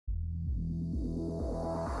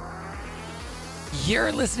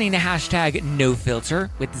You're listening to Hashtag No Filter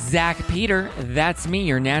with Zach Peter. That's me,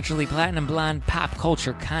 your naturally platinum blonde pop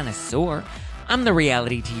culture connoisseur. I'm the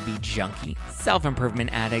reality TV junkie,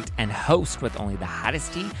 self-improvement addict, and host with only the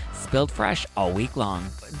hottest tea spilled fresh all week long.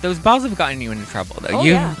 Those balls have gotten you into trouble, though.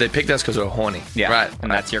 Yeah. They picked us because we're horny. Yeah, right.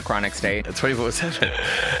 And that's your chronic state.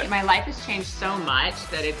 24/7. My life has changed so much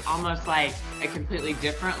that it's almost like a completely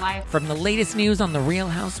different life. From the latest news on The Real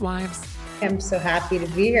Housewives, I'm so happy to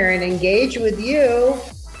be here and engage with you.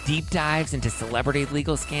 deep dives into celebrity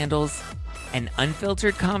legal scandals, and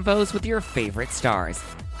unfiltered convos with your favorite stars,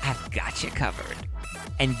 I've got you covered.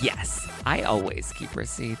 And yes, I always keep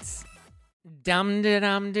receipts. Dum de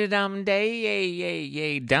dum de dum day, yay, yay,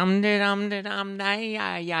 yay. Dum de dum de dum day,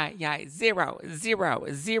 yay, yay, yay. 0, 0,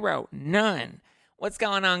 0, none. What's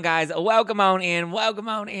going on, guys? Welcome on in. Welcome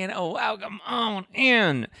on in. Welcome on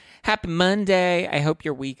in. Happy Monday. I hope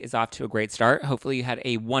your week is off to a great start. Hopefully you had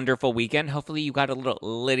a wonderful weekend. Hopefully you got a little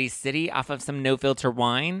litty city off of some No Filter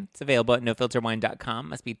wine. It's available at nofilterwine.com.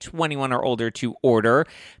 Must be 21 or older to order.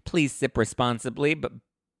 Please sip responsibly, but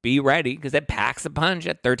be ready because it packs a punch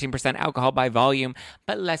at 13% alcohol by volume,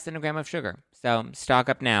 but less than a gram of sugar. So stock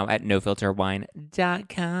up now at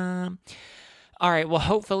nofilterwine.com. All right, well,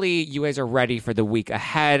 hopefully you guys are ready for the week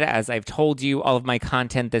ahead. As I've told you, all of my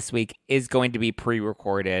content this week is going to be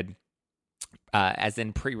pre-recorded, as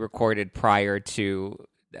in pre-recorded prior to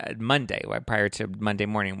Monday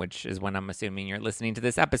morning, which is when I'm assuming you're listening to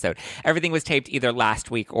this episode. Everything was taped either last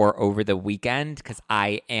week or over the weekend because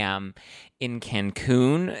I am in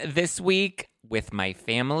Cancun this week with my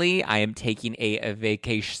family. I am taking a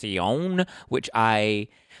vacation, which I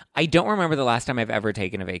don't remember the last time I've ever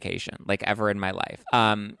taken a vacation, like ever in my life.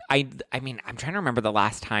 I mean, I'm trying to remember the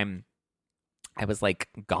last time I was like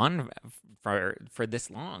gone for this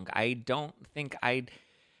long. I don't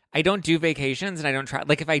do vacations, and I don't try.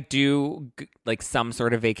 Like if I do like some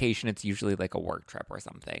sort of vacation, it's usually like a work trip or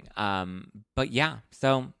something. But yeah,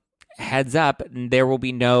 so heads up, there will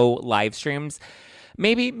be no live streams.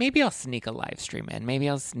 Maybe I'll sneak a live stream in. Maybe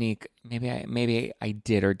I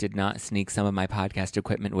did or did not sneak some of my podcast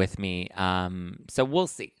equipment with me. So we'll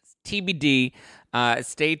see. TBD.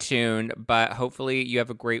 Stay tuned. But hopefully you have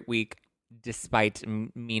a great week despite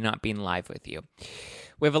me not being live with you.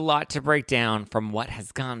 We have a lot to break down from what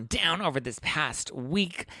has gone down over this past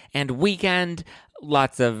week and weekend.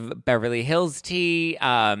 Lots of Beverly Hills tea.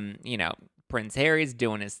 Prince Harry's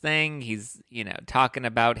doing his thing. He's, talking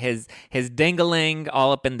about his dingling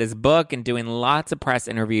all up in this book and doing lots of press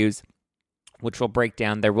interviews, which we'll break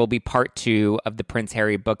down. There will be part 2 of the Prince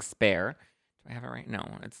Harry book Spare. Do I have it right? No,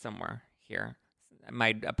 it's somewhere here.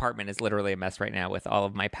 My apartment is literally a mess right now with all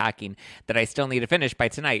of my packing that I still need to finish by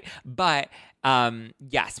tonight. But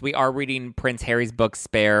yes, we are reading Prince Harry's book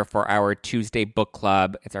Spare for our Tuesday book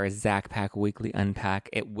club. It's our Zach Pack Weekly Unpack.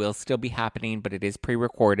 It will still be happening, but it is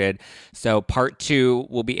pre-recorded. So part 2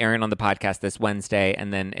 will be airing on the podcast this Wednesday,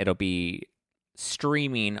 and then it'll be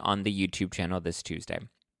streaming on the YouTube channel this Tuesday.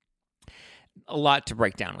 A lot to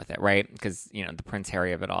break down with it, right? Because, the Prince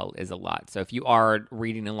Harry of it all is a lot. So if you are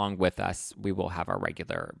reading along with us, we will have our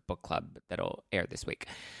regular book club that'll air this week.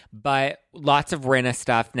 But lots of Rinna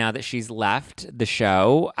stuff now that she's left the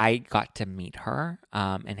show. I got to meet her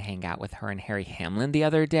and hang out with her and Harry Hamlin the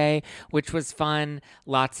other day, which was fun.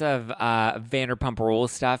 Lots of Vanderpump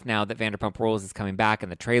Rules stuff now that Vanderpump Rules is coming back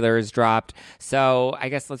and the trailer is dropped. So I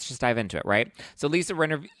guess let's just dive into it, right? So Lisa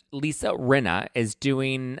Rinna is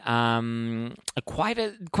doing quite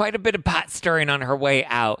a bit of pot stirring on her way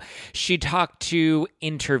out. She talked to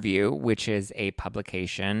Interview, which is a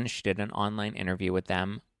publication. She did an online interview with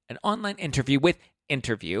them. An online interview with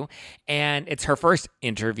Interview. And it's her first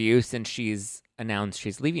interview since she's announced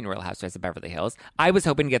she's leaving Real Housewives of Beverly Hills. I was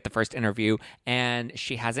hoping to get the first interview, and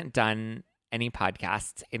she hasn't done any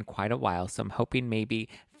podcasts in quite a while. So I'm hoping maybe,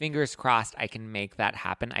 fingers crossed, I can make that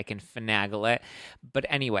happen. I can finagle it. But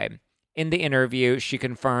anyway, in the interview, she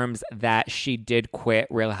confirms that she did quit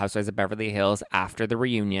Real Housewives of Beverly Hills after the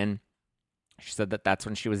reunion. She said that that's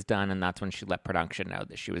when she was done, and that's when she let production know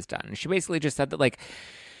that she was done. And she basically just said that, like,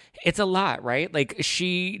 it's a lot, right? Like,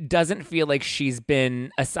 she doesn't feel like she's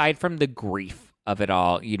been, aside from the grief of it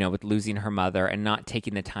all, with losing her mother and not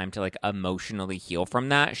taking the time to like emotionally heal from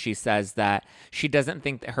that. She says that she doesn't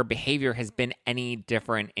think that her behavior has been any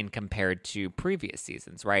different in compared to previous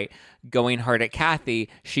seasons, right? Going hard at Kathy,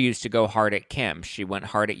 she used to go hard at Kim. She went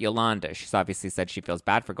hard at Yolanda. She's obviously said she feels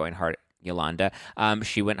bad for going hard at Yolanda.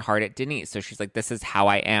 She went hard at Denise. So she's like, this is how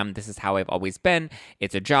I am. This is how I've always been.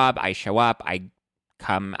 It's a job. I show up. I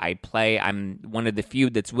come, I play. I'm one of the few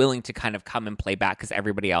that's willing to kind of come and play back because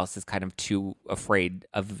everybody else is kind of too afraid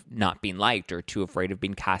of not being liked or too afraid of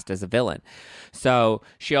being cast as a villain. So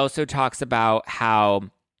she also talks about how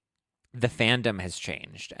the fandom has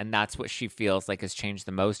changed, and that's what she feels like has changed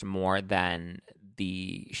the most, more than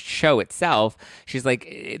the show itself. She's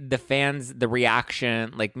like, the fans, the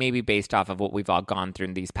reaction, like maybe based off of what we've all gone through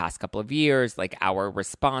in these past couple of years, like our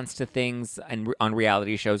response to things and on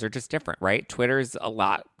reality shows are just different, right? Twitter's a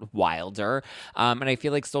lot wilder, and I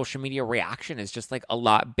feel like social media reaction is just like a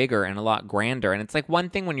lot bigger and a lot grander. And it's like one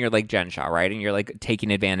thing when you're like Jen Shah, right, and you're like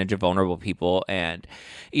taking advantage of vulnerable people and,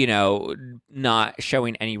 you know, not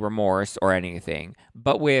showing any remorse or anything,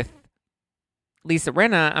 but with Lisa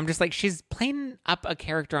Rinna, I'm just like, she's playing up a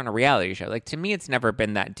character on a reality show. Like, to me, it's never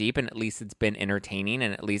been that deep, and at least it's been entertaining,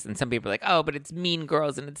 and some people are like, oh, but it's Mean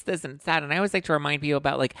Girls, and it's this, and it's that, and I always like to remind people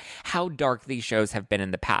about, like, how dark these shows have been in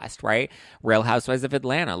the past, right? Real Housewives of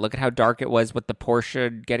Atlanta, look at how dark it was with the Portia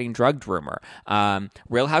getting drugged rumor.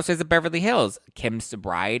 Real Housewives of Beverly Hills, Kim's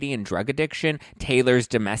sobriety and drug addiction, Taylor's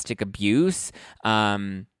domestic abuse,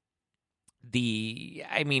 the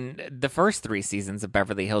first 3 seasons of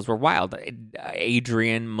Beverly Hills were wild.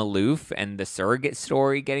 Adrian Malouf and the surrogate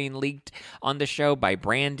story getting leaked on the show by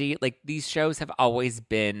Brandy. Like, these shows have always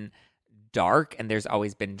been dark, and there's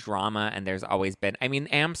always been drama, and there's always been,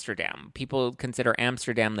 Amsterdam. People consider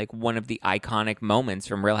Amsterdam like one of the iconic moments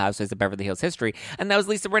from Real Housewives of Beverly Hills history. And that was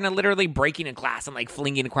Lisa Rinna literally breaking a glass and like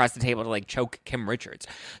flinging across the table to like choke Kim Richards.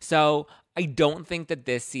 So I don't think that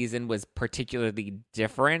this season was particularly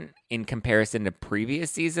different in comparison to previous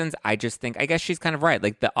seasons. I guess she's kind of right.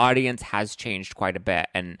 Like, the audience has changed quite a bit.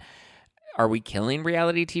 And are we killing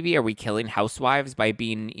reality TV? Are we killing housewives by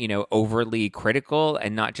being, overly critical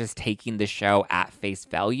and not just taking the show at face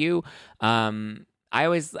value? I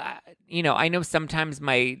always, I know sometimes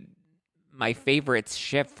my favorites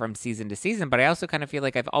shift from season to season, but I also kind of feel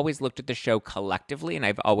like I've always looked at the show collectively, and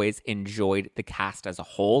I've always enjoyed the cast as a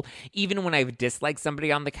whole. Even when I've disliked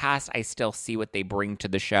somebody on the cast, I still see what they bring to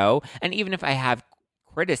the show. And even if I have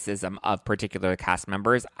criticism of particular cast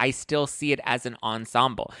members, I still see it as an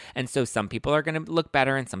ensemble. And so some people are going to look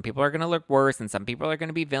better, and some people are going to look worse, and some people are going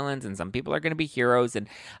to be villains, and some people are going to be heroes. And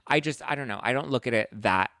I don't know. I don't look at it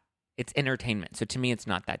that it's entertainment. So to me, it's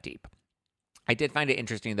not that deep. I did find it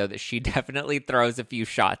interesting, though, that she definitely throws a few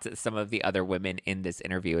shots at some of the other women in this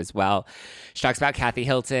interview as well. She talks about Kathy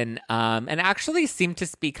Hilton, and actually seemed to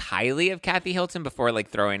speak highly of Kathy Hilton before like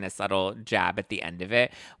throwing a subtle jab at the end of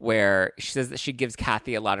it, where she says that she gives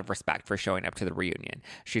Kathy a lot of respect for showing up to the reunion.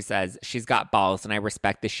 She says, she's got balls, and I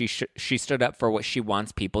respect that she stood up for what she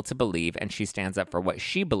wants people to believe, and she stands up for what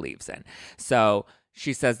she believes in. So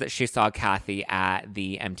she says that she saw Kathy at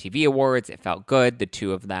the MTV Awards. It felt good. The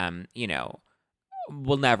two of them,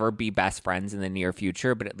 will never be best friends in the near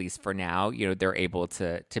future, but at least for now, they're able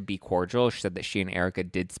to be cordial. She said that she and Erica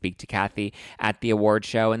did speak to Kathy at the award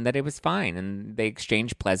show, and that it was fine, and they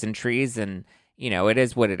exchanged pleasantries, and it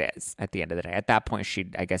is what it is at the end of the day. At that point, she,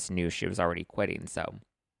 I guess, knew she was already quitting, so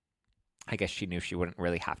I guess she knew she wouldn't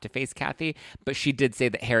really have to face Kathy. But she did say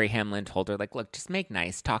that Harry Hamlin told her, like, look, just make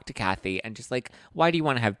nice, talk to Kathy, and just like, why do you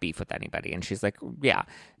want to have beef with anybody? And she's like, yeah,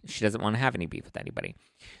 she doesn't want to have any beef with anybody.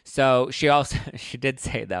 So she did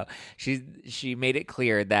say, though, she made it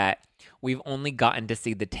clear that we've only gotten to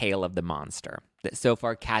see the tail of the monster. That so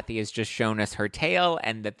far Kathy has just shown us her tail,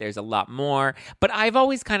 and that there's a lot more. But I've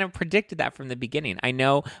always kind of predicted that from the beginning. I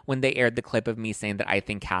know when they aired the clip of me saying that I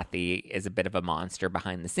think Kathy is a bit of a monster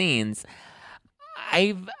behind the scenes,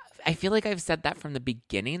 I feel like I've said that from the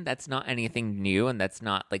beginning. That's not anything new, and that's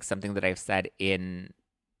not like something that I've said in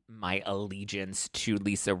my allegiance to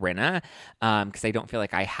Lisa Rinna, because I don't feel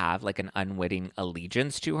like I have like an unwitting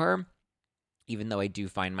allegiance to her, even though I do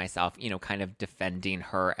find myself, kind of defending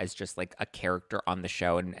her as just like a character on the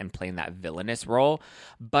show and playing that villainous role.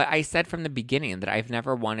 But I said from the beginning that I've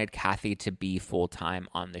never wanted Kathy to be full-time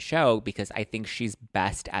on the show, because I think she's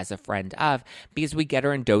best as a friend of, because we get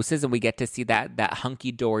her in doses and we get to see that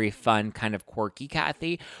hunky-dory, fun, kind of quirky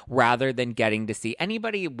Kathy, rather than getting to see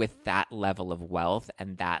anybody with that level of wealth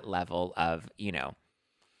and that level of,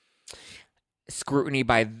 scrutiny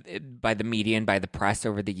by the media and by the press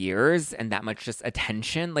over the years, and that much just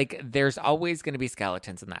attention. Like, there's always going to be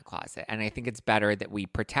skeletons in that closet, and I think it's better that we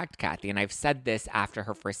protect Kathy. And I've said this after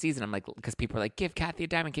her first season. I'm like, because people are like, give Kathy a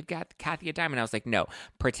diamond, give Kathy a diamond. I was like, no,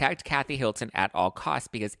 protect Kathy Hilton at all costs,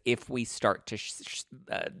 because if we start to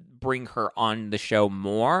bring her on the show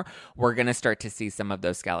more, we're going to start to see some of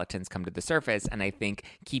those skeletons come to the surface. And I think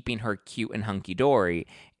keeping her cute and hunky-dory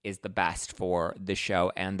is the best for the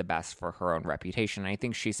show and the best for her own reputation. And I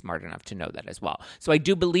think she's smart enough to know that as well. So I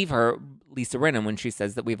do believe her, Lisa Rinna, when she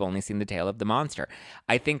says that we've only seen the tail of the monster.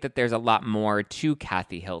 I think that there's a lot more to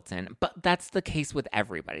Kathy Hilton, but that's the case with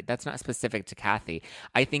everybody. That's not specific to Kathy.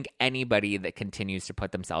 I think anybody that continues to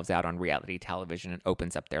put themselves out on reality television and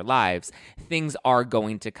opens up their lives, things are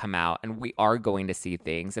going to come out and we are going to see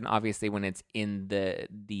things. And obviously when it's in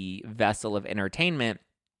the vessel of entertainment,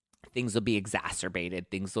 things will be exacerbated,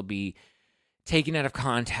 things will be taken out of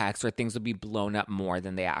context, or things will be blown up more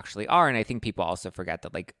than they actually are. And I think people also forget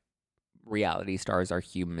that, like, reality stars are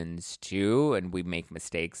humans too, and we make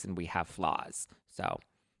mistakes and we have flaws. So,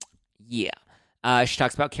 yeah. She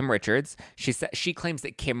talks about Kim Richards. She claims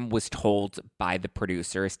that Kim was told by the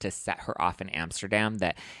producers to set her off in Amsterdam,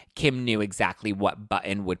 that Kim knew exactly what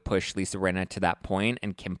button would push Lisa Rinna to that point,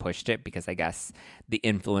 and Kim pushed it because I guess the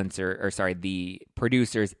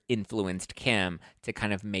producers influenced Kim to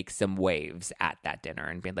kind of make some waves at that dinner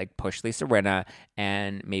and be like, push Lisa Rinna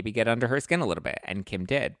and maybe get under her skin a little bit. And Kim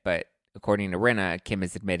did. But according to Rinna, Kim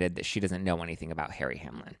has admitted that she doesn't know anything about Harry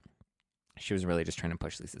Hamlin. She was really just trying to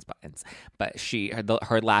push Lisa's buttons. But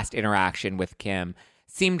her last interaction with Kim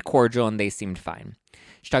seemed cordial and they seemed fine.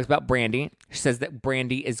 She talks about Brandy. She says that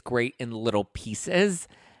Brandy is great in little pieces.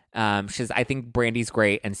 She says, I think Brandy's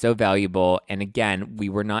great and so valuable. And again, we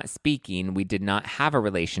were not speaking. We did not have a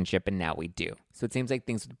relationship, and now we do. So it seems like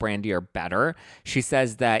things with Brandy are better. She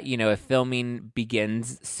says that, if filming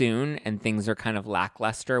begins soon and things are kind of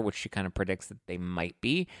lackluster, which she kind of predicts that they might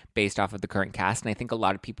be based off of the current cast. And I think a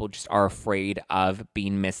lot of people just are afraid of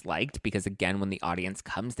being misliked because, again, when the audience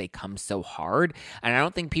comes, they come so hard. And I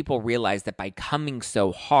don't think people realize that by coming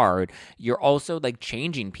so hard, you're also like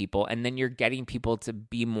changing people, and then you're getting people to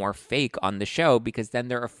be more fake on the show because then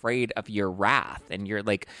they're afraid of your wrath and you're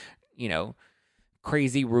like,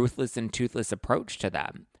 crazy, ruthless, and toothless approach to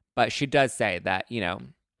them. But she does say that,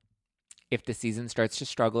 if the season starts to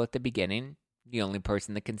struggle at the beginning, the only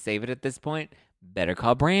person that can save it at this point, better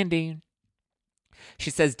call Brandy.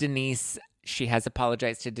 She says she has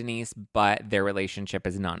apologized to Denise, but their relationship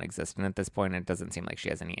is non-existent at this point, and it doesn't seem like she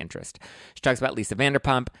has any interest. She talks about Lisa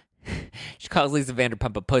Vanderpump. She calls Lisa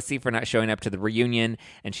Vanderpump a pussy for not showing up to the reunion,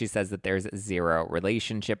 and she says that there's zero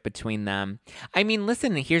relationship between them. I mean,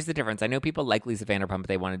 listen, here's the difference. I know people like Lisa Vanderpump,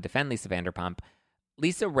 they want to defend Lisa Vanderpump.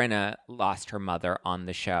 Lisa Rinna lost her mother on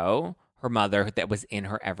the show, her mother that was in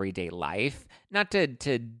her everyday life. Not to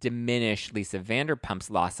diminish Lisa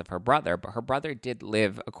Vanderpump's loss of her brother, but her brother did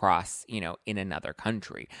live across, in another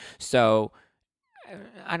country. So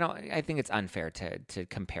I think it's unfair to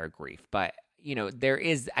compare grief, but there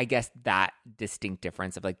is, I guess, that distinct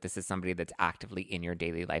difference of like, this is somebody that's actively in your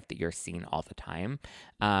daily life that you're seeing all the time.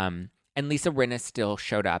 And Lisa Rinna still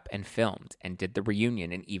showed up and filmed and did the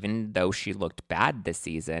reunion. And even though she looked bad this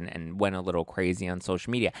season and went a little crazy on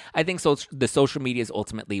social media, I think the social media is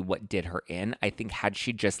ultimately what did her in. I think had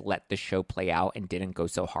she just let the show play out and didn't go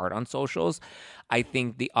so hard on socials, I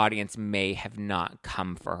think the audience may have not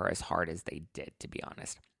come for her as hard as they did, to be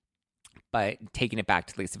honest. But taking it back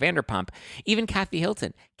to Lisa Vanderpump, even Kathy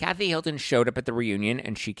Hilton. Kathy Hilton showed up at the reunion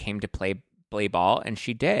and she came to play ball, and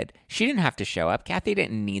she did. She didn't have to show up. Kathy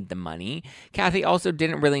didn't need the money. Kathy also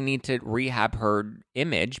didn't really need to rehab her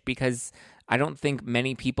image because I don't think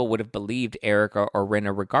many people would have believed Erica or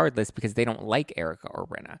Rinna regardless because they don't like Erica or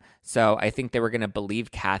Rinna. So I think they were going to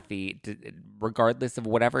believe Kathy regardless of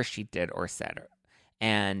whatever she did or said.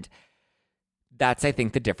 And that's, I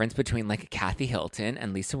think, the difference between like Kathy Hilton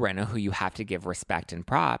and Lisa Rinna, who you have to give respect and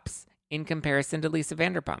props in comparison to Lisa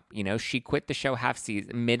Vanderpump. She quit the show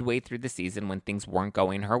midway through the season when things weren't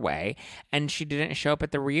going her way, and she didn't show up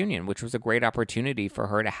at the reunion, which was a great opportunity for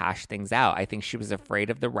her to hash things out. I think she was afraid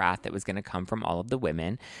of the wrath that was going to come from all of the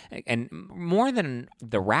women, and more than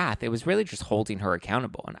the wrath, it was really just holding her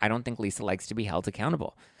accountable, and I don't think Lisa likes to be held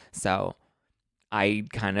accountable. So I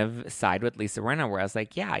kind of side with Lisa Rinna, where I was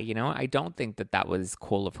like, yeah, I don't think that was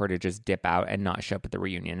cool of her to just dip out and not show up at the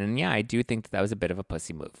reunion. And yeah, I do think that was a bit of a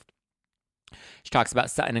pussy move. She talks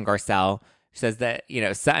about Sutton and Garcelle. She says that,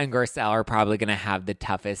 Sutton and Garcelle are probably going to have the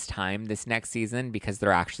toughest time this next season because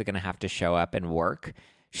they're actually going to have to show up and work.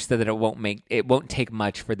 She said that it won't take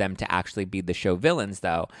much for them to actually be the show villains,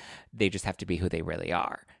 though. They just have to be who they really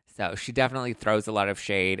are. So she definitely throws a lot of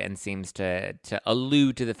shade and seems to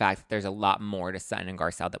allude to the fact that there's a lot more to Sutton and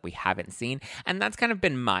Garcelle that we haven't seen. And that's kind of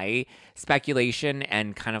been my speculation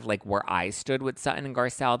and kind of like where I stood with Sutton and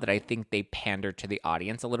Garcelle, that I think they pander to the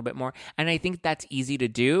audience a little bit more. And I think that's easy to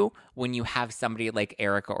do when you have somebody like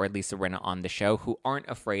Erica or Lisa Rinna on the show who aren't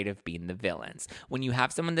afraid of being the villains. When you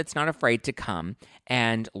have someone that's not afraid to come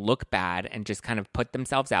and look bad and just kind of put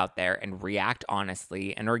themselves out there and react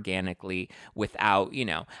honestly and organically without,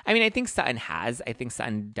 I mean, I think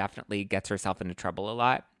Sutton definitely gets herself into trouble a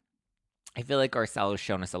lot. I feel like Garcelle has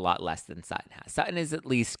shown us a lot less than Sutton has. Sutton is at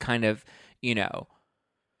least kind of,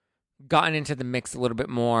 gotten into the mix a little bit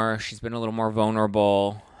more. She's been a little more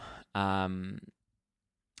vulnerable.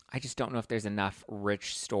 I just don't know if there's enough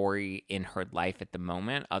rich story in her life at the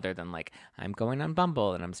moment other than like, I'm going on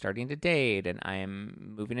Bumble and I'm starting to date and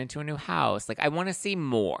I'm moving into a new house. Like, I want to see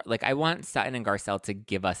more. Like, I want Sutton and Garcelle to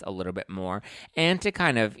give us a little bit more and to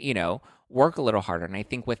kind of, work a little harder. And I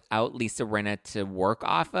think without Lisa Rinna to work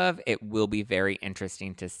off of, it will be very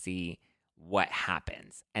interesting to see what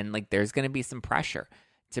happens. And like, there's going to be some pressure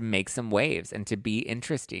to make some waves and to be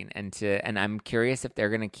interesting and I'm curious if they're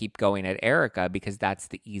going to keep going at Erica because that's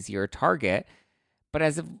the easier target. But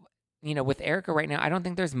as of, with Erica right now, I don't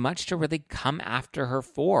think there's much to really come after her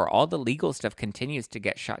for. All the legal stuff continues to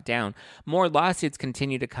get shut down. More lawsuits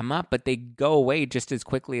continue to come up, but they go away just as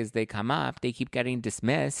quickly as they come up. They keep getting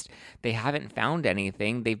dismissed. They haven't found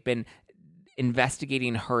anything. They've been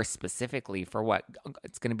investigating her specifically for what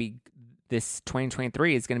it's going to be. This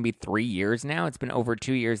 2023 is going to be 3 years now. It's been over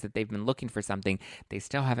 2 years that they've been looking for something. They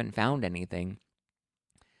still haven't found anything.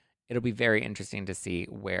 It'll be very interesting to see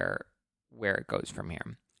where it goes from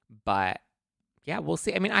here. But yeah, we'll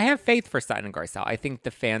see. I mean, I have faith for Sutton and Garcelle. I think the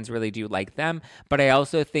fans really do like them, but I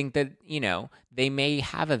also think that, they may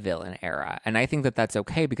have a villain era. And I think that that's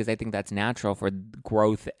okay because I think that's natural for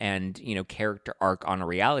growth and, character arc on a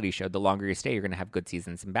reality show. The longer you stay, you're going to have good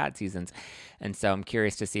seasons and bad seasons. And so I'm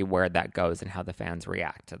curious to see where that goes and how the fans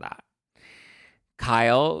react to that.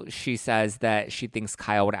 Kyle, she says that she thinks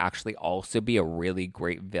Kyle would actually also be a really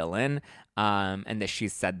great villain, and that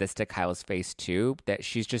she's said this to Kyle's face too, that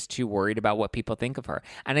she's just too worried about what people think of her.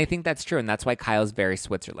 And I think that's true, and that's why Kyle's very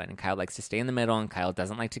Switzerland, and Kyle likes to stay in the middle, and Kyle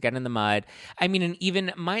doesn't like to get in the mud. I mean, and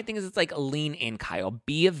even my thing is it's like lean in, Kyle.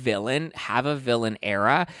 Be a villain, have a villain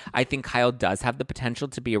era. I think Kyle does have the potential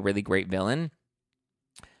to be a really great villain.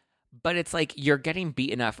 But it's like you're getting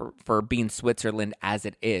beaten up for being Switzerland as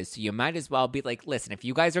it is. So you might as well be like, listen, if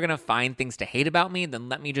you guys are going to find things to hate about me, then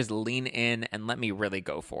let me just lean in and let me really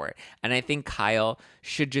go for it. And I think Kyle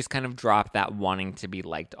should just kind of drop that wanting to be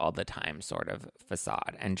liked all the time sort of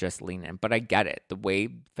facade and just lean in. But I get it. The way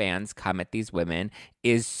fans come at these women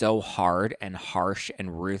is so hard and harsh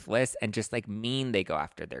and ruthless and just like mean. They go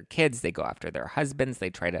after their kids. They go after their husbands. They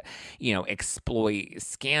try to, exploit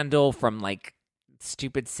scandal from like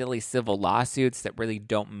stupid, silly civil lawsuits that really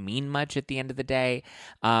don't mean much at the end of the day.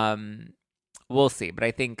 We'll see, but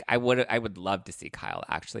I think I would love to see Kyle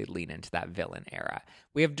actually lean into that villain era.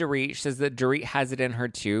 We have Dorit. She says that Dorit has it in her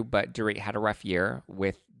too, but Dorit had a rough year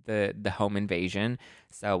with the home invasion,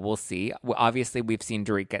 so we'll see. Well, obviously, we've seen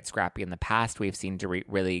Dorit get scrappy in the past. We've seen Dorit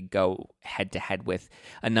really go head to head with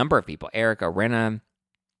a number of people, Erica, Rinna,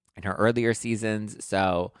 in her earlier seasons.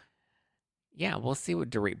 So yeah, we'll see what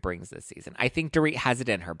Dorit brings this season. I think Dorit has it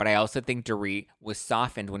in her, but I also think Dorit was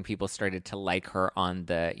softened when people started to like her on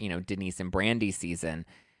the, Denise and Brandy season.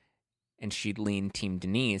 And she'd leaned Team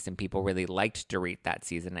Denise, and people really liked Dorit that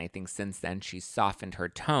season. I think since then she's softened her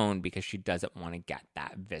tone because she doesn't want to get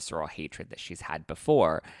that visceral hatred that she's had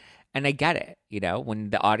before. And I get it. When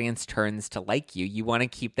the audience turns to like you, you want to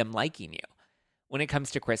keep them liking you. When it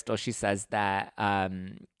comes to Crystal, she says that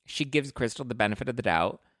she gives Crystal the benefit of the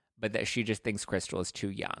doubt, but that she just thinks Crystal is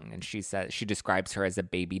too young. And she says she describes her as a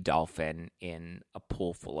baby dolphin in a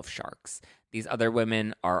pool full of sharks. These other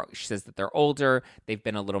women she says that they're older. They've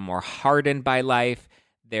been a little more hardened by life.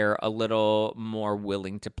 They're a little more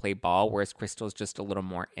willing to play ball, whereas Crystal's just a little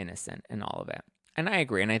more innocent in all of it. And I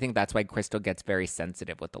agree. And I think that's why Crystal gets very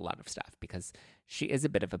sensitive with a lot of stuff, because she is a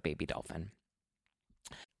bit of a baby dolphin.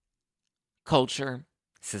 Culture,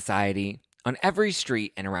 society. On every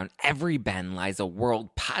street and around every bend lies a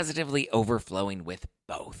world positively overflowing with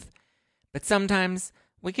both. But sometimes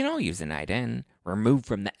we can all use a night in, removed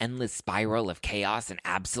from the endless spiral of chaos and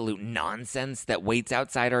absolute nonsense that waits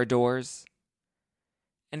outside our doors.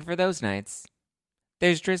 And for those nights,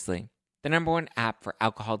 there's Drizzly, the #1 app for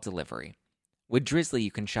alcohol delivery. With Drizzly,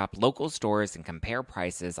 you can shop local stores and compare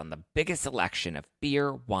prices on the biggest selection of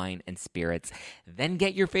beer, wine, and spirits, then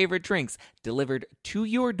get your favorite drinks delivered to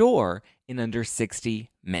your door in under 60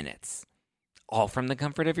 minutes. all from the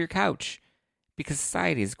comfort of your couch. Because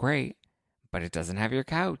society is great, but it doesn't have your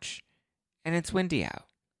couch. And it's windy out.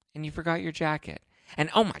 And you forgot your jacket. And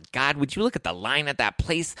oh my God, would you look at the line at that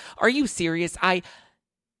place? Are you serious?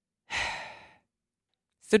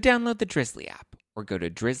 So download the Drizzly app or go to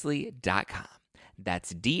drizzly.com.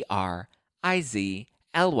 That's DRIZLY.com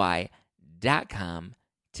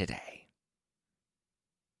today.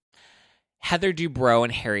 Heather Dubrow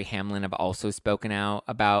and Harry Hamlin have also spoken out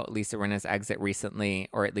about Lisa Rinna's exit recently,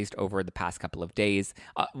 or at least over the past couple of days.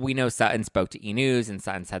 We know Sutton spoke to E! News, and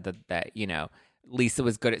Sutton said that Lisa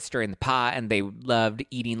was good at stirring the pot, and they loved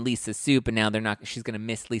eating Lisa's soup, and now she's going to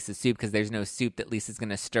miss Lisa's soup because there's no soup that Lisa's going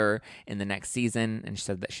to stir in the next season, and she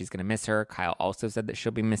said that she's going to miss her. Kyle also said that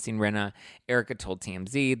she'll be missing Rinna. Erica told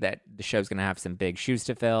TMZ that the show's going to have some big shoes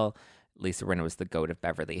to fill. Lisa Rinna was the GOAT of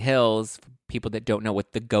Beverly Hills. For people that don't know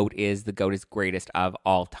what the GOAT is greatest of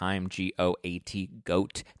all time, GOAT,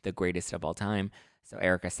 GOAT, the greatest of all time. So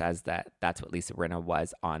Erica says that that's what Lisa Rinna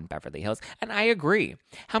was on Beverly Hills. And I agree.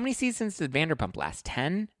 How many seasons did Vanderpump last?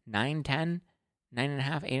 10? 9, 10?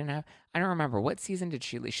 9.5? 8.5? I don't remember. What season did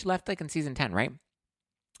she leave? She left like in season 10, right?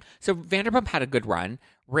 So Vanderpump had a good run.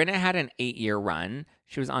 Rinna had an 8-year run.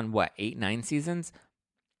 She was on what, 8, 9 seasons?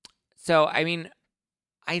 So, I mean,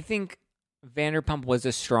 I think Vanderpump was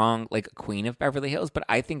a strong, queen of Beverly Hills, but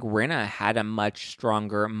I think Rinna had a much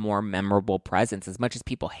stronger, more memorable presence. As much as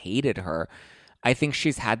people hated her, I think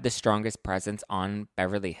she's had the strongest presence on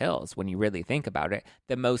Beverly Hills when you really think about it.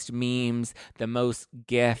 The most memes, the most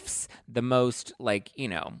GIFs, the most,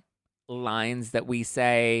 lines that we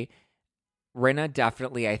say. Rinna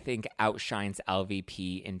definitely, I think, outshines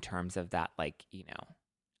LVP in terms of that,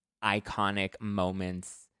 iconic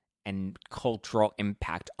moments and cultural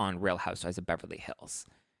impact on Real Housewives of Beverly Hills,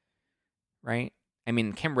 right? I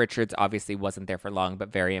mean, Kim Richards obviously wasn't there for long,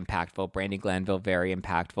 but very impactful. Brandi Glanville, very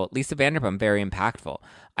impactful. Lisa Vanderpump, very impactful.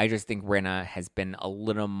 I just think Rinna has been a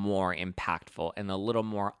little more impactful and a little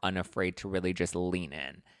more unafraid to really just lean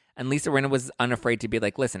in. And Lisa Rinna was unafraid to be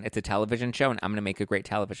like, listen, it's a television show and I'm going to make a great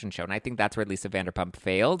television show. And I think that's where Lisa Vanderpump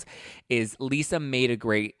failed, is Lisa made a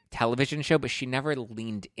great television show, but she never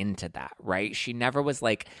leaned into that, right? She never was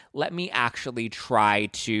like, let me actually try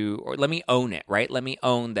to, or let me own it, right? Let me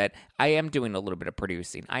own that I am doing a little bit of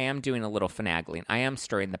producing. I am doing a little finagling. I am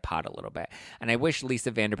stirring the pot a little bit. And I wish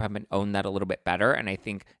Lisa Vanderpump had owned that a little bit better. And I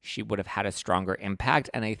think she would have had a stronger impact.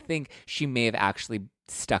 And I think she may have actually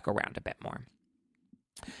stuck around a bit more.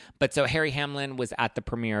 But so Harry Hamlin was at the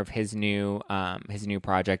premiere of his new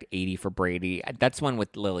project, 80 for Brady. That's one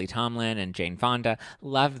with Lily Tomlin and Jane Fonda.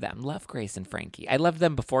 Love them. Love Grace and Frankie. I loved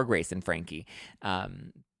them before Grace and Frankie,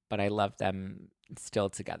 but I love them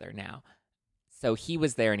still together now. So he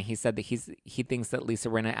was there, and he said that he thinks that Lisa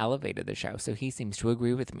Rinna elevated the show. So he seems to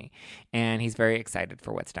agree with me, and he's very excited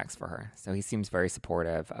for what's next for her. So he seems very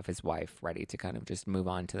supportive of his wife, ready to kind of just move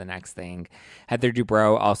on to the next thing. Heather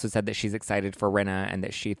Dubrow also said that she's excited for Rinna and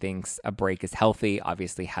that she thinks a break is healthy.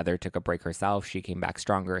 Obviously, Heather took a break herself. She came back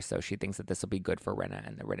stronger, so she thinks that this will be good for Rinna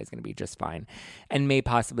and that Rinna's going to be just fine and may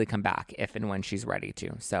possibly come back if and when she's ready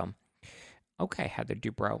to. So, okay, Heather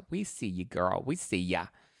Dubrow, we see you, girl. We see ya.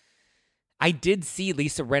 I did see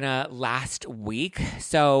Lisa Rinna last week.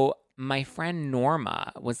 So my friend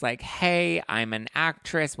Norma was like, hey, I'm an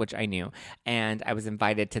actress, which I knew. And I was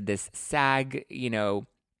invited to this SAG,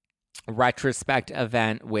 retrospect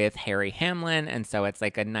event with Harry Hamlin. And so it's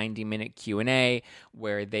like a 90-minute Q&A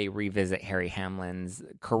where they revisit Harry Hamlin's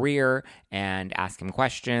career and ask him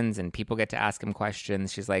questions, and people get to ask him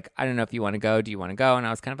questions. She's like, I don't know if you want to go. Do you want to go? And I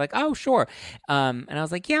was kind of like, oh, sure. And I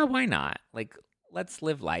was like, yeah, why not? Let's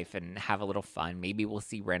live life and have a little fun. Maybe we'll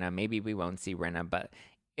see Rinna. Maybe we won't see Rinna, but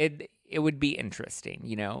it would be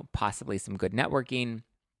interesting, possibly some good networking.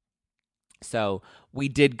 So we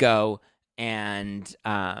did go and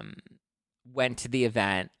went to the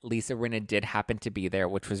event. Lisa Rinna did happen to be there,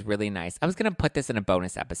 which was really nice. I was going to put this in a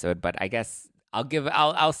bonus episode, but I guess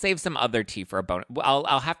I'll save some other tea for a bonus.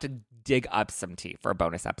 I'll have to dig up some tea for a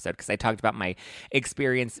bonus episode because I talked about my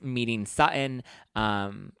experience meeting Sutton,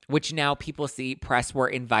 which now people see. Press were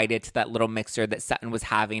invited to that little mixer that Sutton was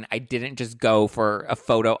having. I didn't just go for a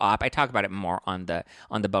photo op. I talk about it more on the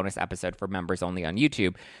bonus episode for members only on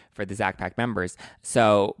YouTube for the Zach Pack members.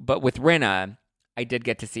 So, but with Rinna, I did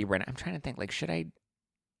get to see Rinna. I'm trying to think, should I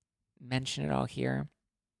mention it all here?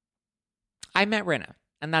 I met Rinna,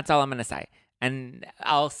 and that's all I'm going to say. And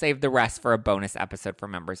I'll save the rest for a bonus episode for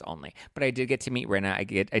members only. But I did get to meet Rinna. I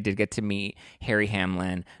did get to meet Harry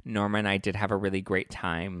Hamlin. Norma and I did have a really great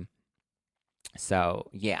time.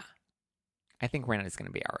 So, yeah. I think Rinna is going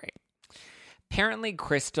to be all right. Apparently,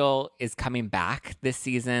 Crystal is coming back this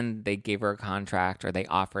season. They gave her a contract, or they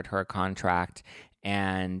offered her a contract.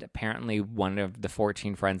 And apparently one of the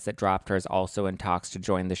 14 friends that dropped her is also in talks to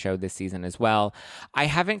join the show this season as well. I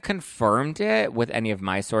haven't confirmed it with any of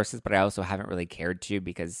my sources, but I also haven't really cared to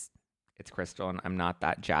because it's Crystal and I'm not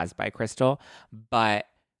that jazzed by Crystal. But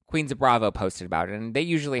Queens of Bravo posted about it, and they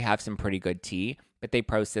usually have some pretty good tea, but they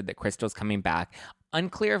posted that Crystal's coming back.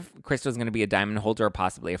 Unclear if Crystal's going to be a diamond holder or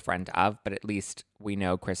possibly a friend of, but at least we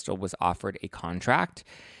know Crystal was offered a contract.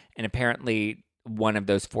 And apparently one of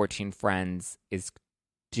those 14 friends is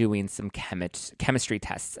doing some chemistry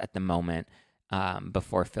tests at the moment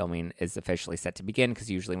before filming is officially set to begin, because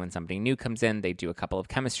usually when somebody new comes in, they do a couple of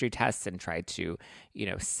chemistry tests and try to,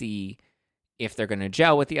 see if they're going to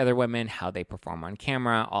gel with the other women, how they perform on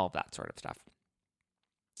camera, all of that sort of stuff.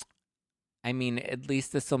 I mean, at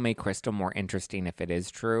least this will make Crystal more interesting if it is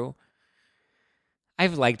true.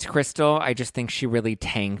 I've liked Crystal. I just think she really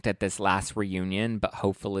tanked at this last reunion, but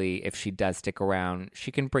hopefully if she does stick around,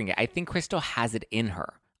 she can bring it. I think Crystal has it in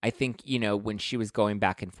her. I think, when she was going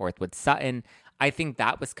back and forth with Sutton, I think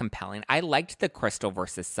that was compelling. I liked the Crystal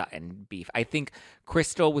versus Sutton beef. I think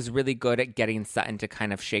Crystal was really good at getting Sutton to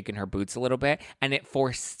kind of shake in her boots a little bit, and it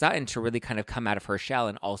forced Sutton to really kind of come out of her shell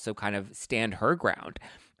and also kind of stand her ground.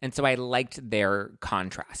 And so I liked their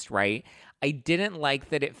contrast, right? I didn't like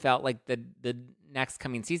that it felt like the next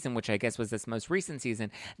coming season, which I guess was this most recent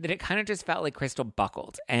season, that it kind of just felt like Crystal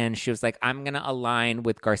buckled. And she was like, I'm going to align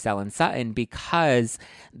with Garcelle and Sutton because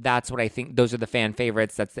that's what I think. Those are the fan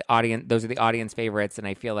favorites. Those are the audience favorites. And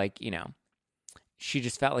I feel like, she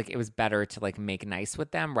just felt like it was better to like make nice with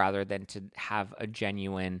them rather than to have a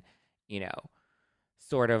genuine,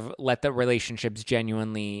 sort of let the relationships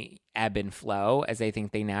genuinely ebb and flow as I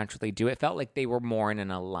think they naturally do. It felt like they were more in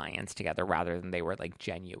an alliance together rather than they were like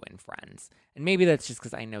genuine friends. And maybe that's just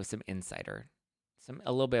because I know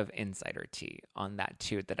a little bit of insider tea on that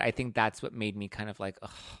too, that I think that's what made me kind of like,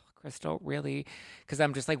 oh, Crystal, really? Because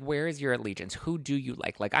I'm just like, where is your allegiance? Who do you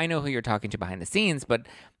like? Like, I know who you're talking to behind the scenes, but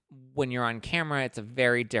when you're on camera, it's a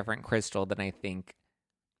very different Crystal than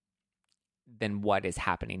what is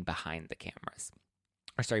happening behind the cameras.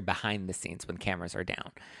 Behind the scenes when cameras are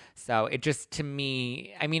down. So it just, to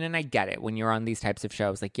me, I mean, and I get it when you're on these types of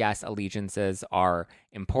shows, like, yes, allegiances are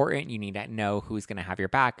important. You need to know who's going to have your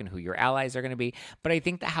back and who your allies are going to be. But I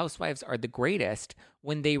think the housewives are the greatest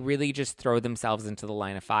when they really just throw themselves into the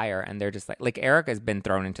line of fire. And they're just like Erica's been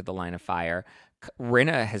thrown into the line of fire.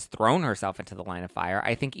 Rinna has thrown herself into the line of fire.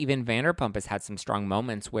 I think even Vanderpump has had some strong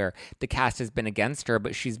moments where the cast has been against her,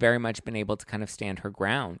 but she's very much been able to kind of stand her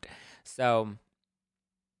ground. So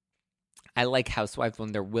I like housewives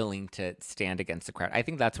when they're willing to stand against the crowd. I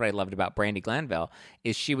think that's what I loved about Brandi Glanville,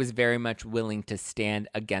 is she was very much willing to stand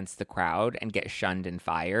against the crowd and get shunned and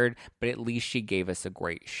fired, but at least she gave us a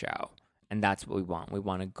great show. And that's what we want. We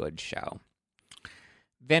want a good show.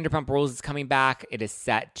 Vanderpump Rules is coming back. It is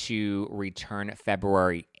set to return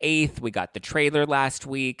February 8th. We got the trailer last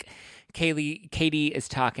week. Katie is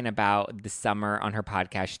talking about the summer on her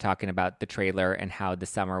podcast. She's talking about the trailer and how the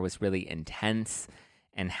summer was really intense,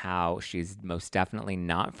 and how she's most definitely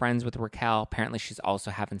not friends with Raquel. Apparently, she's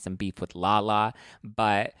also having some beef with Lala,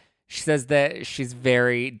 but she says that she's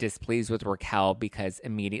very displeased with Raquel because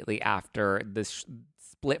immediately after the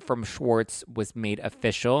split from Schwartz was made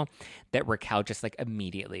official, that Raquel just like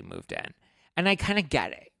immediately moved in. And I kind of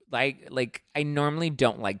get it. Like I normally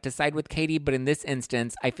don't like to side with Katie, but in this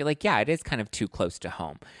instance, I feel like, yeah, it is kind of too close to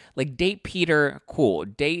home. Like, date Peter, cool.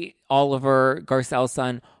 Date Oliver, Garcelle's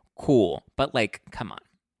son, cool, but like, come on.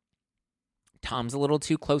 Tom's a little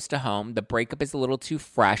too close to home. The breakup is a little too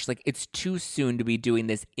fresh. Like, it's too soon to be doing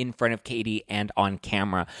this in front of Katie and on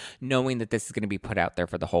camera, knowing that this is going to be put out there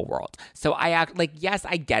for the whole world. So I act like, yes,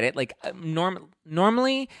 I get it. Like,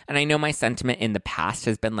 normally, and I know my sentiment in the past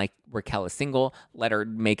has been like, Raquel is single. Let her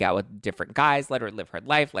make out with different guys. Let her live her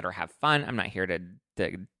life. Let her have fun. I'm not here to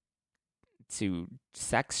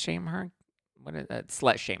sex shame her.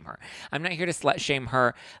 Slut shame her. I'm not here to slut shame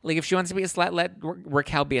her. Like, if she wants to be a slut, let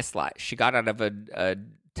Raquel be a slut. She got out of a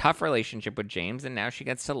tough relationship with James, and now she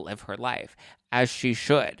gets to live her life as she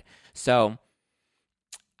should. So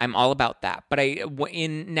I'm all about that. But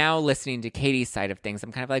in now listening to Katie's side of things,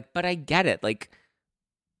 I'm kind of like, but I get it. Like,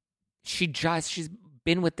 she's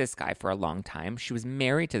been with this guy for a long time. She was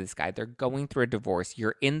married to this guy. They're going through a divorce.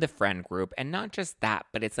 You're in the friend group. And not just that,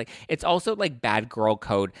 but it's also like bad girl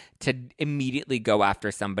code to immediately go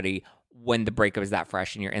after somebody when the breakup is that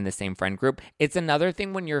fresh and you're in the same friend group. It's another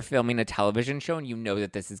thing when you're filming a television show and you know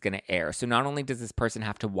that this is going to air. So not only does this person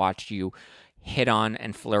have to watch you hit on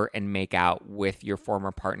and flirt and make out with your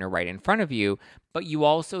former partner right in front of you, but you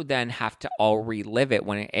also then have to all relive it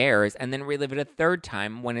when it airs and then relive it a third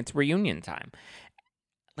time when it's reunion time.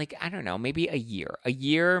 Like, I don't know, maybe a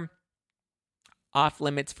year off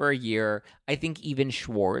limits for a year. I think even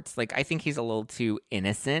Schwartz, like, I think he's a little too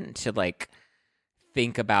innocent to like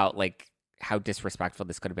think about like how disrespectful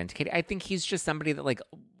this could have been to Katie. I think he's just somebody that like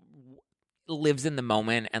lives in the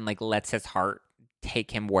moment and like lets his heart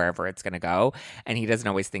take him wherever it's going to go. And he doesn't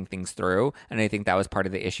always think things through. And I think that was part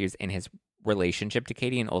of the issues in his relationship to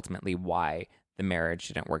Katie and ultimately why the marriage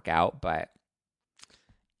didn't work out. But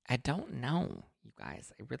I don't know, you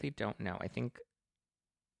guys. I really don't know. I think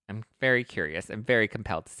I'm very curious. I'm very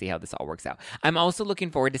compelled to see how this all works out. I'm also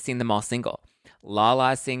looking forward to seeing them all single.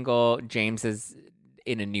 Lala's single. James is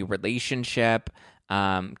in a new relationship.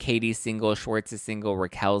 Katie's single. Schwartz is single.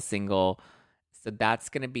 Raquel's single. So that's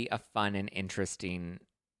going to be a fun and interesting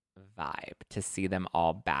vibe to see them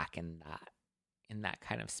all back in that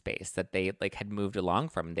kind of space that they like had moved along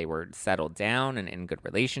from. They were settled down and in good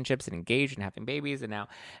relationships and engaged and having babies, and now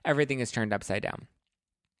everything is turned upside down.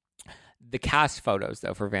 The cast photos,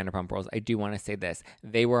 though, for Vanderpump Rules, I do want to say this.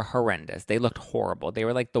 They were horrendous. They looked horrible. They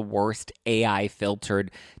were like the worst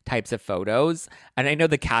AI-filtered types of photos. And I know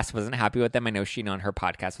the cast wasn't happy with them. I know Sheena on her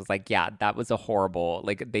podcast was like, yeah, that was a horrible,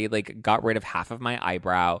 like they like got rid of half of my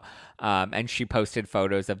eyebrow. And she posted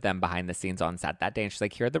photos of them behind the scenes on set that day. And she's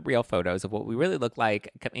like, here are the real photos of what we really look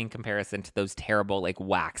like in comparison to those terrible like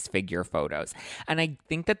wax figure photos. And I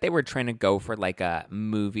think that they were trying to go for like a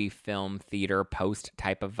movie, film, theater, post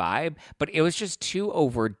type of vibe. But it was just too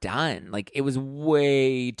overdone. Like, it was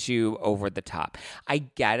way too over the top. I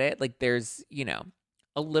get it. Like, there's, you know,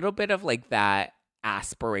 a little bit of, like, that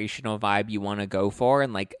aspirational vibe you want to go for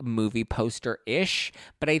and, like, movie poster-ish.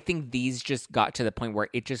 But I think these just got to the point where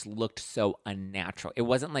it just looked so unnatural. It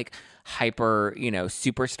wasn't, like, hyper, you know,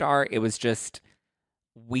 superstar. It was just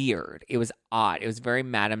weird. It was odd. It was very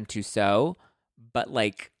Madame Tussauds. But,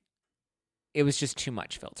 like, it was just too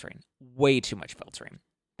much filtering. Way too much filtering.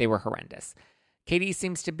 They were horrendous. Katie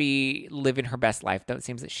seems to be living her best life, though. It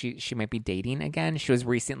seems that she might be dating again. She was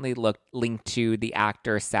recently linked to the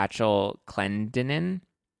actor Satchel Clendenin.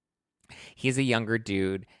 He's a younger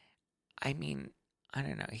dude. I mean, I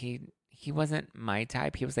don't know. He wasn't my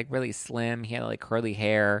type. He was like really slim. He had like curly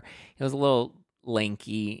hair. He was a little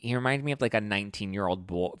lanky. He reminded me of like a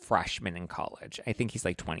 19-year-old freshman in college. I think he's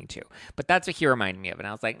like 22. But that's what he reminded me of. And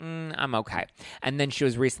I was like, I'm okay. And then she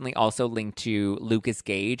was recently also linked to Lucas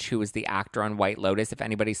Gage, who was the actor on White Lotus. If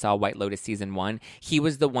anybody saw White Lotus season 1, he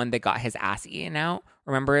was the one that got his ass eaten out.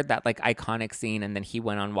 Remember that like iconic scene? And then he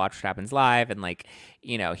went on Watch What Happens Live and like,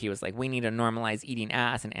 you know, he was like, we need to normalize eating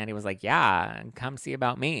ass. And Andy was like, yeah, come see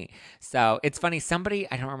about me. So it's funny. Somebody,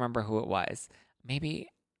 I don't remember who it was. Maybe,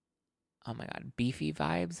 oh my God, Beefy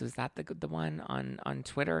Vibes? Was that the one on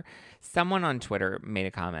Twitter? Someone on Twitter made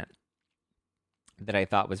a comment that I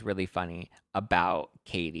thought was really funny about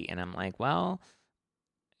Katie. And I'm like, well,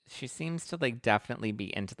 she seems to like definitely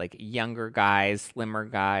be into like younger guys, slimmer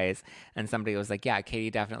guys. And somebody was like, yeah,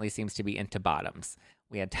 Katie definitely seems to be into bottoms.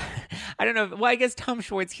 We had, I don't know. Well, I guess Tom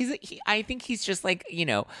Schwartz, I think he's just like, you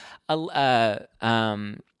know, a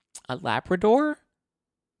Labrador.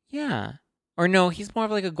 Yeah. Or no, he's more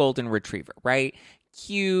of like a golden retriever, right?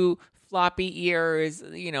 Cute, floppy ears,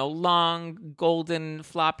 you know, long, golden,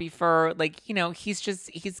 floppy fur. Like, you know, he's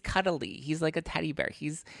cuddly. He's like a teddy bear.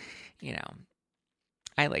 He's, you know,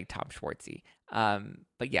 I like Tom Schwartzy.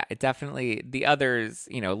 But yeah, it definitely, the others,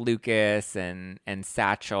 you know, Lucas and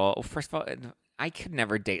Satchel. Well, first of all, I could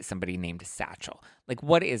never date somebody named Satchel. Like,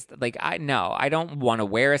 what is, like, I don't want to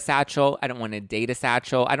wear a satchel. I don't want to date a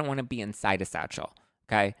satchel. I don't want to be inside a satchel.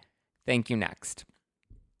 Okay? Thank you. Next.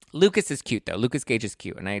 Lucas is cute, though. Lucas Gage is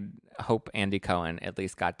cute. And I hope Andy Cohen at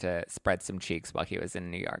least got to spread some cheeks while he was in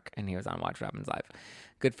New York and he was on Watch What Happens Live.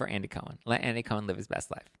 Good for Andy Cohen. Let Andy Cohen live his best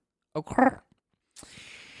life.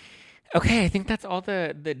 Okay, I think that's all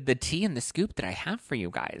the tea and the scoop that I have for you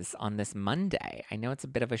guys on this Monday. I know it's a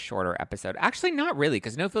bit of a shorter episode. Actually, not really,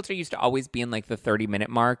 because No Filter used to always be in like the 30-minute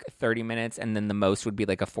mark, 30 minutes, and then the most would be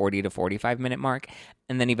like a 40 to 45-minute mark.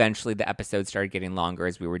 And then eventually the episodes started getting longer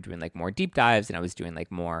as we were doing like more deep dives and I was doing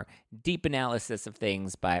like more deep analysis of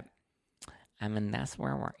things. But I mean, that's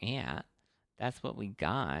where we're at. That's what we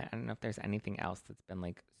got. I don't know if there's anything else that's been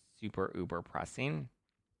like super uber pressing.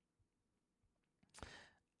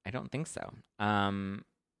 I don't think so.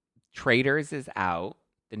 Traders is out.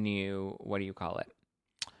 The new, what do you call it?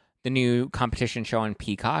 The new competition show on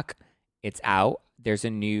Peacock. It's out. There's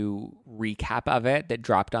a new recap of it that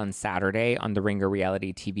dropped on Saturday on the Ringer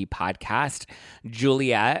Reality TV podcast.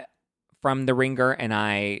 Juliet from The Ringer and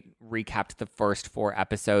I recapped the first 4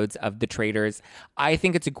 episodes of The Traitors. I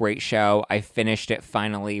think it's a great show. I finished it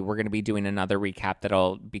finally. We're going to be doing another recap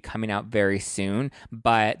that'll be coming out very soon.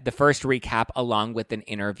 But the first recap, along with an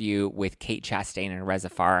interview with Kate Chastain and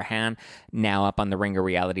Reza Farahan, now up on the Ringer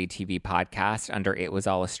Reality TV podcast under It Was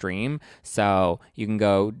All a Stream. So you can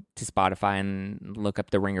go to Spotify and look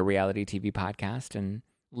up the Ringer Reality TV podcast and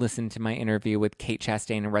listen to my interview with Kate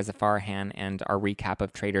Chastain and Reza Farahan and our recap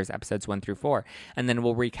of Traitors episodes 1 through 4. And then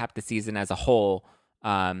we'll recap the season as a whole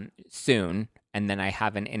soon. And then I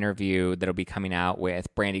have an interview that'll be coming out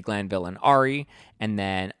with Brandy Glanville and Ari, and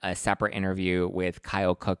then a separate interview with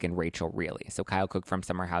Kyle Cook and Rachel Reilly. So Kyle Cook from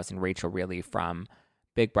Summer House and Rachel Reilly from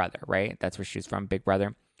Big Brother, right? That's where she's from, Big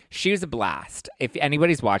Brother. She was a blast. If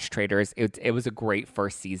anybody's watched Traitors, it was a great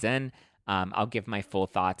first season. I'll give my full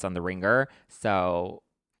thoughts on The Ringer. So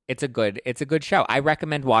it's a good show. I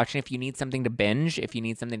recommend watching if you need something to binge, if you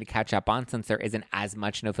need something to catch up on, since there isn't as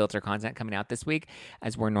much No Filter content coming out this week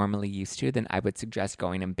as we're normally used to, then I would suggest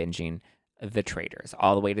going and binging The Traitors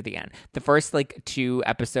all the way to the end. The first 2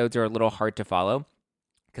 episodes are a little hard to follow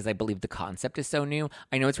because I believe the concept is so new.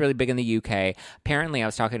 I know it's really big in the UK. Apparently, I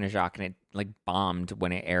was talking to Jacques and it bombed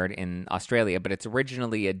when it aired in Australia, but it's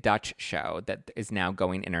originally a Dutch show that is now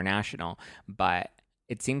going international. But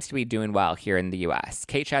it seems to be doing well here in the U.S.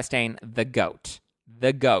 Kate Chastain, the goat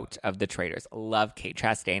of The Traitors. Love Kate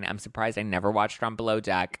Chastain. I'm surprised I never watched her on Below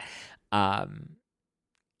Deck. I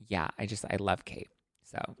love Kate.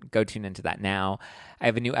 So go tune into that now. I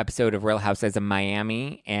have a new episode of Real Housewives of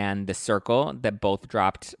Miami and The Circle that both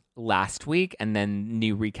dropped last week, and then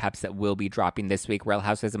new recaps that will be dropping this week. Real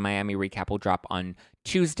Housewives of Miami recap will drop on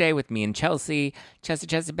Tuesday with me and Chelsea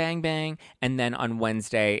Bang Bang, and then on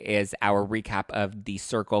Wednesday is our recap of The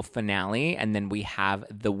Circle finale, and then we have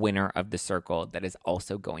the winner of The Circle that is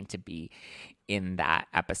also going to be in that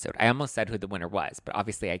episode. I almost said who the winner was, but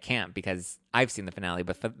obviously I can't because I've seen the finale,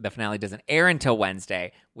 but the finale doesn't air until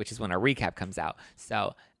Wednesday, which is when our recap comes out.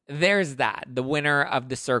 So there's that. The winner of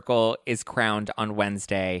The Circle is crowned on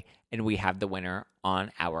Wednesday, and we have the winner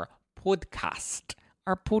on our podcast,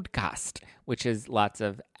 which is lots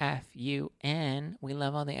of F-U-N. We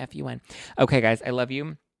love all the F-U-N. Okay, guys, I love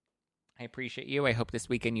you. I appreciate you. I hope this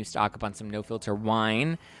weekend you stock up on some No Filter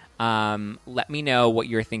wine. Let me know what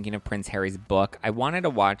you're thinking of Prince Harry's book. I wanted to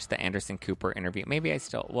watch the Anderson Cooper interview. Maybe I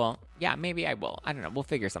will. I don't know. We'll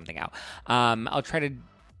figure something out. I'll try to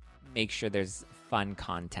make sure there's fun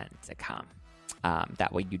content to come.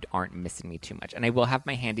 That way you aren't missing me too much. And I will have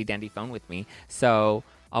my handy dandy phone with me. So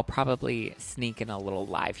I'll probably sneak in a little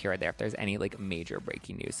live here or there if there's any major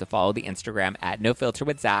breaking news. So follow the Instagram at No Filter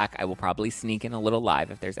with Zach. I will probably sneak in a little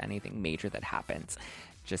live if there's anything major that happens.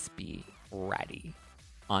 Just be ready,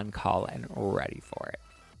 on call and ready for it.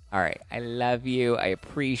 All right. I love you. I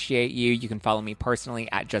appreciate you. You can follow me personally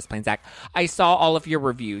at Just Plain Zach. I saw all of your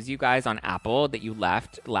reviews, you guys, on Apple that you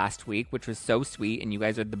left last week, which was so sweet. And you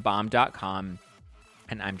guys are thebomb.com.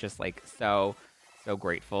 And I'm just so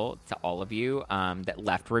grateful to all of you that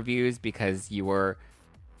left reviews because you were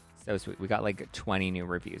so sweet. We got 20 new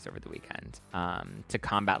reviews over the weekend to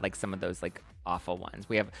combat some of those awful ones.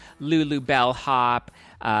 We have Lulu Bellhop,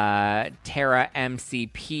 Tara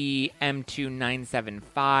MCP,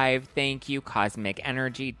 M2975. Thank you. Cosmic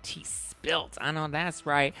Energy, T Spilt. I know that's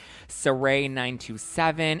right. Saray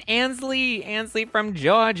 927. Ansley from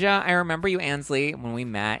Georgia. I remember you, Ansley, when we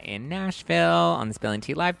met in Nashville on the Spilling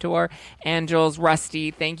Tea Live Tour. Angels,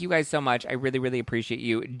 Rusty. Thank you guys so much. I really, really appreciate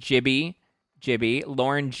you. Jibby,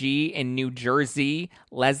 Lauren G in New Jersey,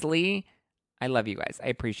 Leslie. I love you guys. I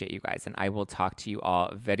appreciate you guys, and I will talk to you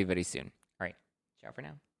all very, very soon. All right. Ciao for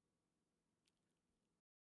now.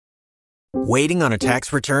 Waiting on a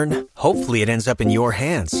tax return? Hopefully it ends up in your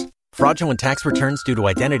hands. Fraudulent tax returns due to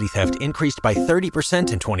identity theft increased by 30%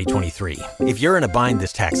 in 2023. If you're in a bind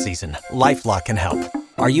this tax season, LifeLock can help.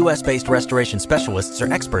 Our U.S.-based restoration specialists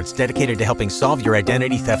are experts dedicated to helping solve your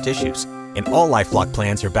identity theft issues. And all LifeLock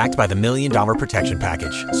plans are backed by the $1 Million Protection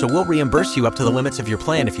Package. So we'll reimburse you up to the limits of your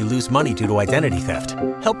plan if you lose money due to identity theft.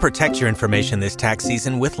 Help protect your information this tax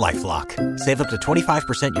season with LifeLock. Save up to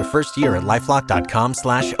 25% your first year at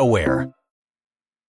LifeLock.com/aware.